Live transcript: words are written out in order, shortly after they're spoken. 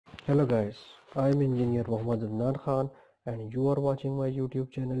Hello guys, I am Engineer Mohammad Adnan Khan and you are watching my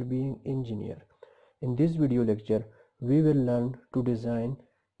YouTube channel Being Engineer. In this video lecture, we will learn to design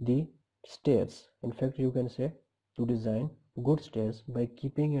the stairs. In fact, you can say to design good stairs by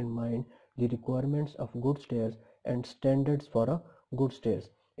keeping in mind the requirements of good stairs and standards for a good stairs.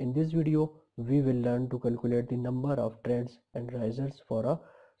 In this video, we will learn to calculate the number of treads and risers for a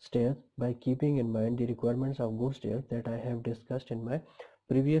stair by keeping in mind the requirements of good stairs that I have discussed in my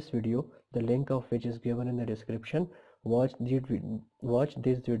previous video, the link of which is given in the description. Watch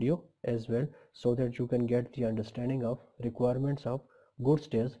this video as well so that you can get the understanding of requirements of good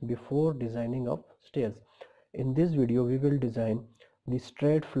stairs before designing of stairs. In this video we will design the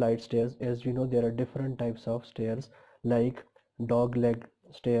straight flight stairs. As you know, there are different types of stairs like dog leg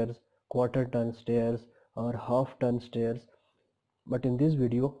stairs, quarter ton stairs or half ton stairs, but in this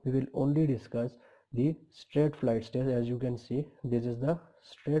video we will only discuss the straight flight stairs. As you can see, this is the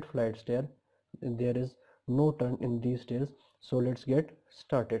straight flight stair. There is no turn in these stairs, so let's get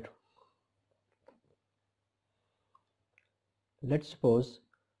started. Let's suppose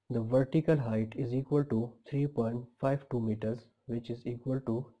the vertical height is equal to 3.52 meters, which is equal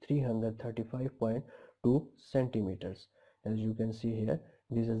to 335.2 centimeters. As you can see here,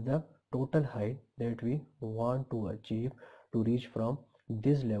 this is the total height that we want to achieve to reach from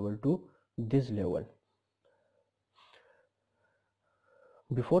this level to this level.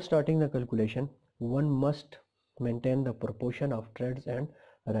 Before starting the calculation, one must maintain the proportion of treads and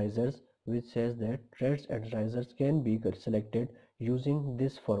risers, which says that treads and risers can be selected using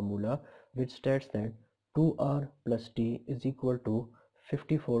this formula, which states that 2r plus t is equal to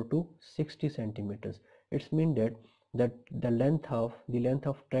 54 to 60 centimeters. It means that the length of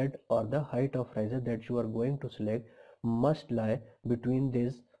tread or the height of riser that you are going to select must lie between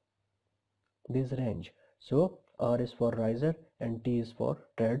this range. So R is for riser and T is for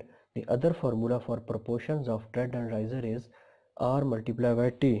tread. The other formula for proportions of tread and riser is R multiplied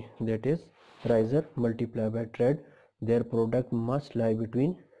by T, that is riser multiplied by tread. Their product must lie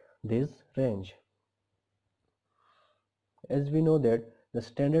between this range. As we know that the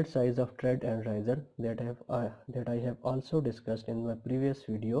standard size of tread and riser that I have also discussed in my previous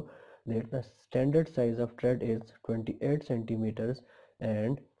video, that the standard size of tread is 28 centimeters,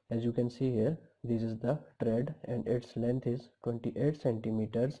 and as you can see here, this is the tread and its length is 28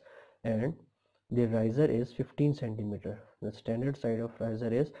 centimeters and the riser is 15 centimeter. The standard size of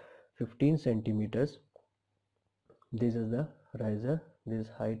riser is 15 centimeters. This is the riser. This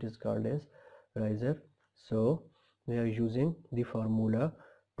height is called as riser. So we are using the formula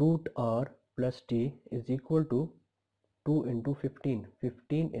 2r plus t is equal to 2 into 15.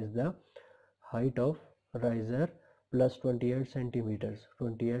 15 is the height of riser plus 28 centimeters.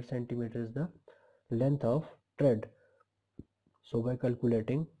 28 centimeters is the length of tread. So by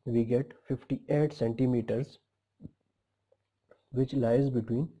calculating, we get 58 centimeters, which lies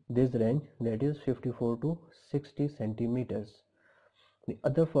between this range, that is 54 to 60 centimeters. The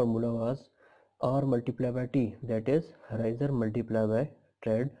other formula was R multiplied by T, that is riser multiplied by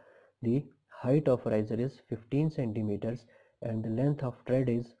tread. The height of riser is 15 centimeters and the length of tread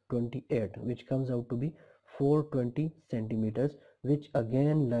is 28, which comes out to be 420 centimeters, which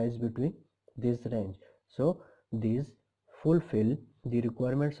again lies between this range. So these fulfill the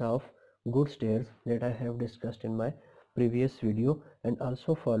requirements of good stairs that I have discussed in my previous video and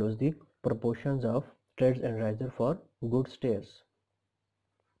also follows the proportions of treads and riser for good stairs.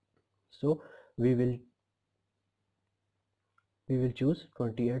 So we will choose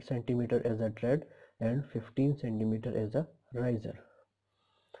 28 centimeter as a tread and 15 centimeter as a riser.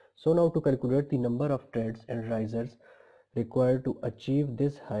 So now to calculate the number of treads and risers required to achieve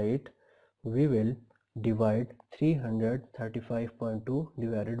this height, we will divide 335.2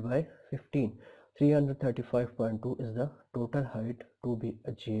 divided by 15. 335.2 is the total height to be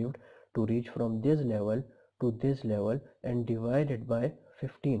achieved to reach from this level to this level and divided by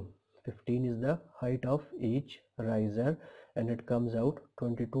 15. 15 is the height of each riser and it comes out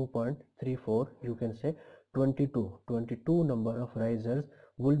 22.34. You can say 22 number of risers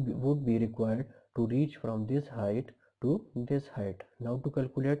would be required to reach from this height to this height. Now to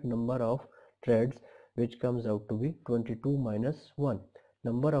calculate number of treads, which comes out to be 22 minus 1.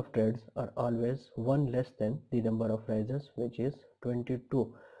 Number of treads are always 1 less than the number of risers, which is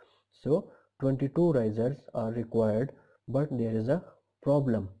 22. So 22 risers are required, but there is a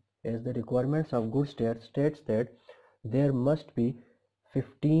problem, as the requirements of good stair states that there must be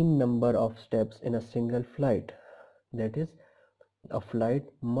 15 number of steps in a single flight. That is, a flight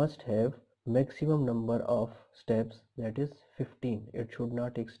must have maximum number of steps, that is 15. It should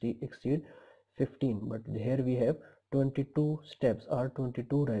not exceed 15, but here we have 22 steps or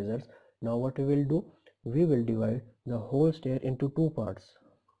 22 risers. Now what we will do, we will divide the whole stair into two parts.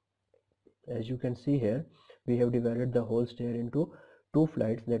 As you can see here, we have divided the whole stair into two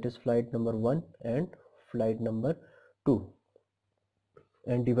flights, that is flight number 1 and flight number 2,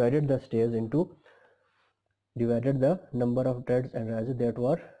 and divided the number of treads and risers, that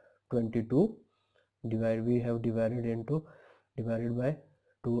were 22. We have divided by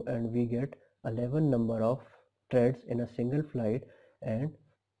 2, and we get 11 number of treads in a single flight and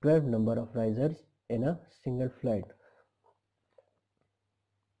 12 number of risers in a single flight.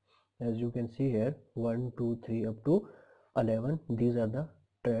 As you can see here, 1 2 3 up to 11, these are the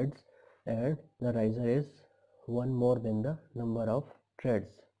treads, and the riser is one more than the number of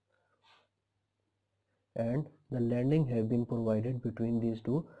treads, and the landing have been provided between these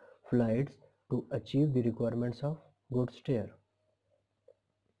two flights to achieve the requirements of good stair.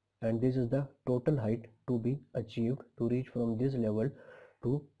 And this is the total height to be achieved to reach from this level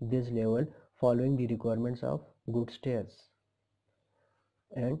to this level following the requirements of good stairs.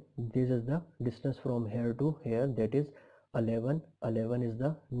 And this is the distance from here to here, that is 11. 11 is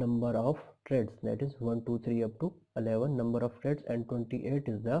the number of treads, that is 1 2 3 up to 11 number of treads, and 28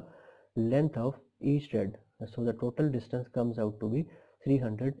 is the length of each tread. So the total distance comes out to be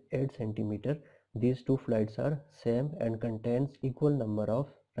 308 centimeter. These two flights are same and contains equal number of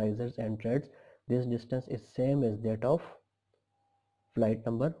risers and treads. This distance is same as that of flight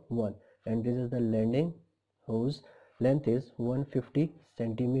number 1, and this is the landing whose length is 150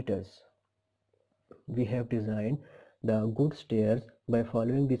 centimeters. We have designed the good stairs by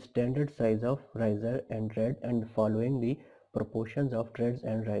following the standard size of riser and tread and following the proportions of treads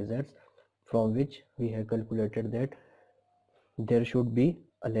and risers, from which we have calculated that there should be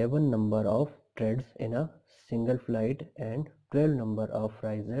 11 number of treads in a single flight and 12 number of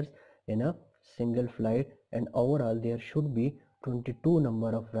risers in a single flight, and overall there should be 22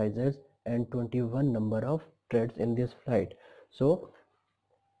 number of risers and 21 number of treads in this flight. So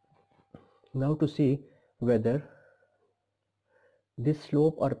now to see whether this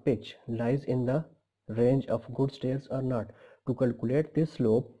slope or pitch lies in the range of good stairs or not. To calculate this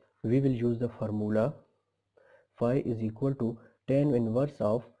slope, we will use the formula phi is equal to tan inverse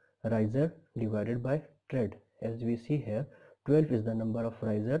of riser divided by tread. As we see here, 12 is the number of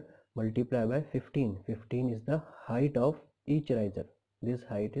riser multiplied by 15. 15 is the height of each riser. This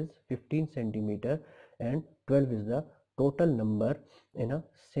height is 15 centimeter, and 12 is the total number in a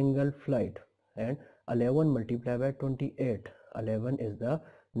single flight, and 11 multiplied by 28. 11 is the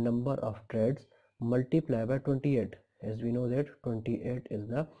number of treads multiplied by 28. As we know that 28 is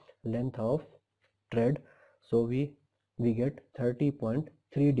the length of tread, so we get 30.3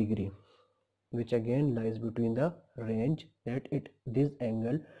 degree, which again lies between the range that this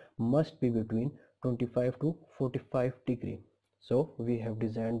angle must be between 25 to 45 degree. So we have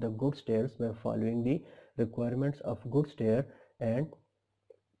designed the good stairs by following the requirements of good stair, and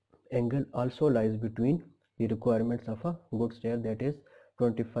angle also lies between the requirements of a good stair, that is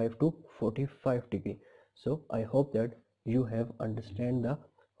 25 to 45 degree. So I hope that you have understand the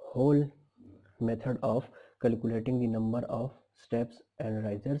whole method of calculating the number of steps and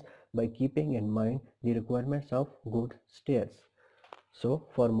risers by keeping in mind the requirements of good stairs. So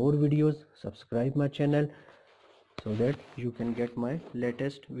for more videos, subscribe my channel so that you can get my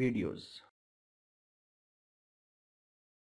latest videos.